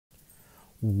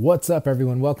What's up,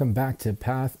 everyone? Welcome back to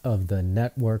Path of the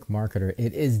Network Marketer.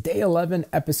 It is day 11,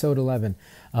 episode 11.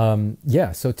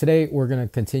 So today we're going to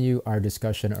continue our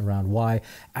discussion around why,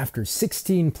 after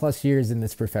 16 plus years in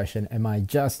this profession, am I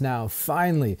just now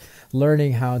finally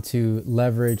learning how to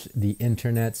leverage the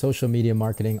internet, social media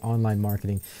marketing, online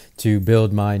marketing to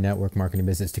build my network marketing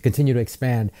business, to continue to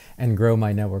expand and grow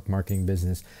my network marketing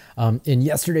business. In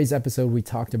yesterday's episode, we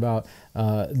talked about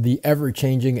the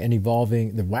ever-changing and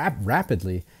evolving, the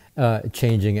rapidly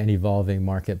changing and evolving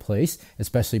marketplace,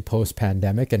 especially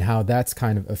post-pandemic, and how that's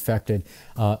kind of affected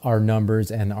our numbers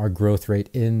and our growth rate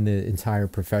in the entire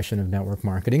profession of network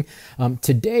marketing.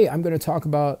 Today, I'm going to talk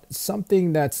about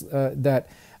something it's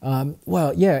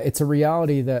a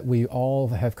reality that we all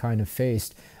have kind of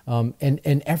faced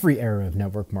in every era of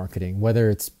network marketing, whether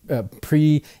it's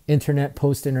pre-internet,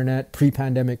 post-internet,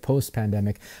 pre-pandemic,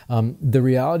 post-pandemic. The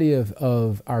reality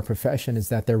of our profession is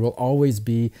that there will always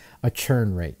be a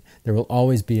churn rate. There will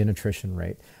always be an attrition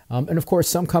rate. And of course,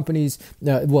 some companies,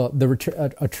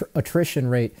 the attrition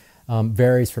rate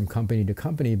varies from company to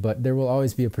company, but there will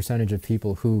always be a percentage of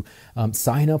people who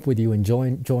sign up with you and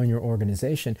join your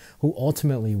organization who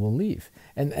ultimately will leave.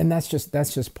 And that's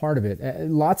just part of it.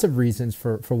 Lots of reasons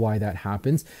for why that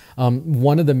happens.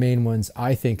 One of the main ones,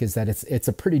 I think, is that it's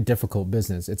a pretty difficult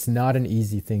business. It's not an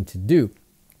easy thing to do.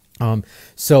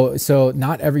 So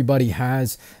not everybody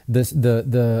has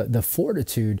the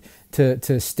fortitude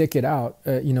to stick it out,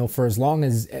 for as long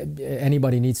as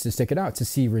anybody needs to stick it out to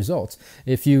see results.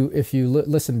 If you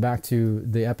listen back to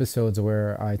the episodes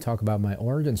where I talk about my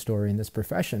origin story in this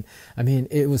profession, I mean,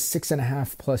 it was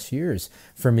 6.5 plus years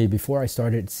for me before I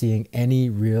started seeing any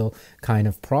real kind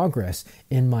of progress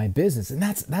in my business. And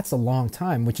that's a long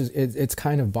time, which is, it's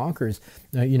kind of bonkers,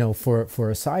 for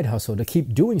a side hustle to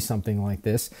keep doing something like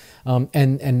this,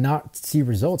 and not see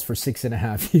results for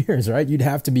 6.5 years, right? You'd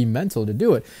have to be mental to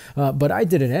do it. But I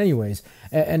did it anyways.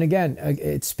 And again,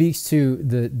 it speaks to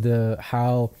the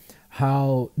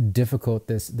how difficult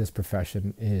this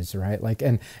profession is, right? Like,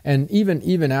 and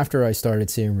even after I started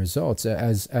seeing results,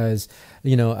 as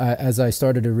I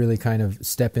started to really kind of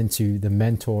step into the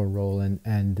mentor role and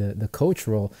the coach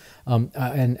role,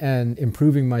 and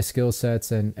improving my skill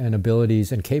sets and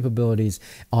abilities and capabilities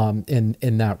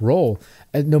in that role,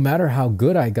 and no matter how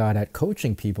good I got at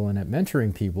coaching people and at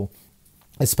mentoring people,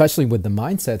 especially with the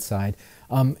mindset side,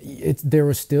 there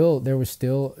was still,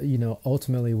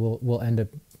 ultimately will end up,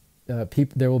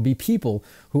 there will be people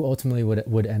who ultimately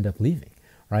would end up leaving,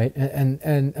 right?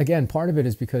 And again, part of it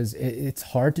is because it's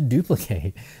hard to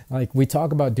duplicate. Like, we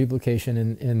talk about duplication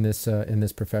in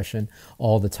this profession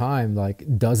all the time.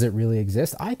 Like, does it really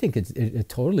exist? I think it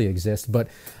totally exists, but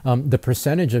the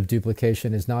percentage of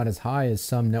duplication is not as high as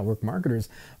some network marketers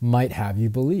might have you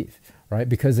believe. Right?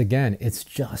 Because again, it's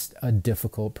just a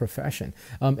difficult profession,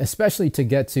 especially to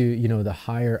get to, the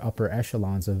higher upper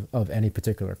echelons of any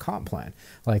particular comp plan.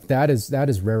 Like, that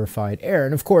is rarefied air.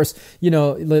 And of course,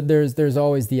 there's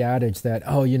always the adage that,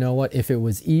 oh, you know what, if it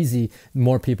was easy,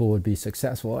 more people would be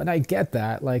successful. And I get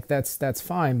that, like, that's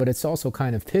fine, but it's also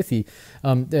kind of pithy,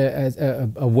 as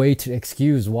a way to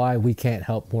excuse why we can't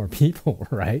help more people,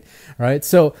 right? Right.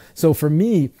 So for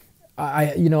me,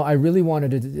 I really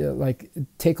wanted to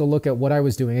take a look at what I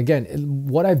was doing. Again,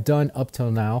 what I've done up till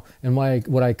now and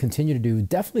what I continue to do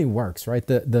definitely works, right?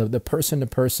 The person to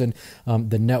person,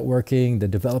 the networking, the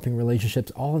developing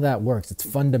relationships, all of that works. It's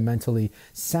fundamentally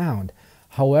sound.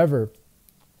 However,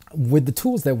 with the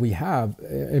tools that we have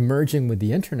emerging with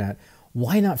the internet,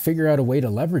 why not figure out a way to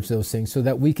leverage those things so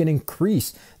that we can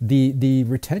increase the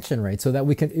retention rate, so that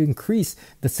we can increase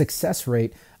the success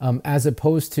rate, as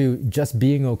opposed to just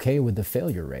being okay with the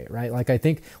failure rate, right? Like, I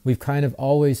think we've kind of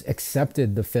always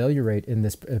accepted the failure rate in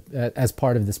this as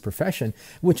part of this profession,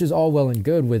 which is all well and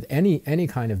good with any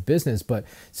kind of business. But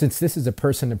since this is a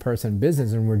person-to-person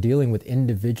business and we're dealing with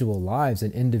individual lives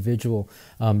and individual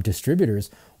distributors,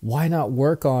 why not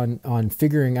work on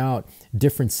figuring out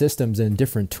different systems and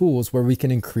different tools where we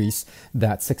can increase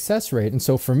that success rate? And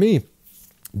so for me,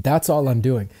 that's all I'm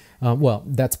doing.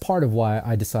 That's part of why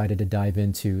I decided to dive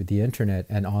into the internet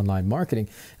and online marketing.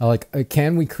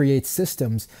 Can we create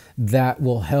systems that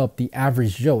will help the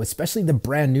average Joe, especially the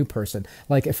brand new person?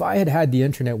 Like, if I had the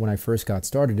internet when I first got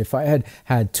started, if I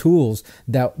had tools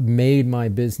that made my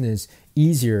business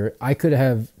easier, I could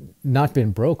have not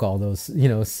been broke all those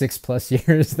 6+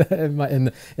 years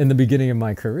in the beginning of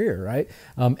my career, right?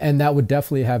 And that would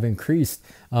definitely have increased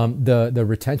the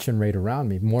retention rate around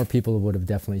me. More people would have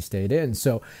definitely stayed in.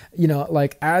 So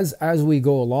like as we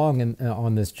go along and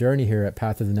on this journey here at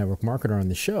Path of the Network Marketer on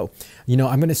the show,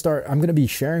 I'm going to be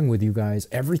sharing with you guys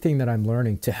everything that I'm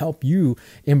learning to help you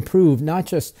improve not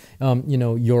just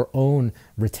your own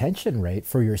retention rate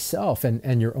for yourself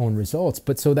and your own results,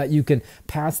 but so that you can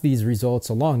pass these results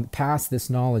along, pass this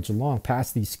knowledge along,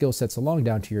 pass these skill sets along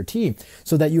down to your team,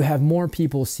 so that you have more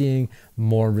people seeing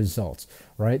more results,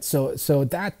 right? So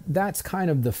that's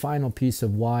kind of the final piece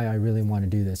of why I really want to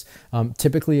do this.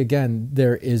 Typically, again,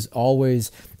 there is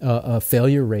always a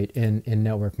failure rate in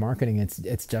network marketing.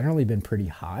 It's generally been pretty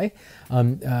high.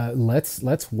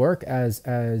 Let's work as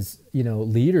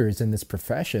leaders in this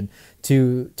profession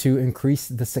to increase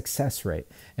the success rate,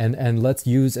 and let's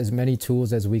use as many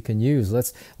tools as we can use.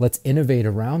 Let's innovate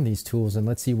around these tools, and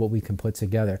let's see what we can put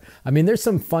together. I mean, there's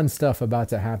some fun stuff about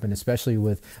to happen, especially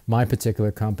with my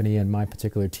particular company and my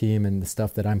particular team and the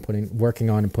stuff that I'm working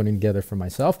on and putting together for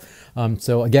myself.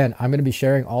 So again, I'm going to be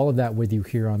sharing all of that with you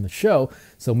here on the show.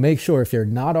 So make sure, if you're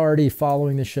not already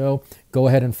following the show, go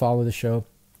ahead and follow the show.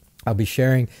 I'll be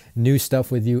sharing new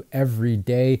stuff with you every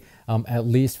day, at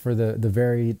least for the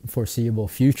very foreseeable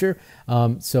future.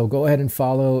 So go ahead and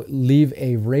follow, leave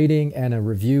a rating and a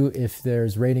review if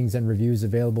there's ratings and reviews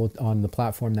available on the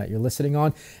platform that you're listening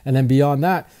on. And then beyond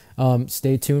that,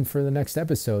 stay tuned for the next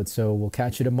episode. So we'll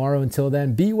catch you tomorrow. Until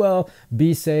then, be well,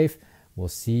 be safe. We'll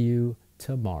see you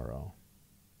tomorrow.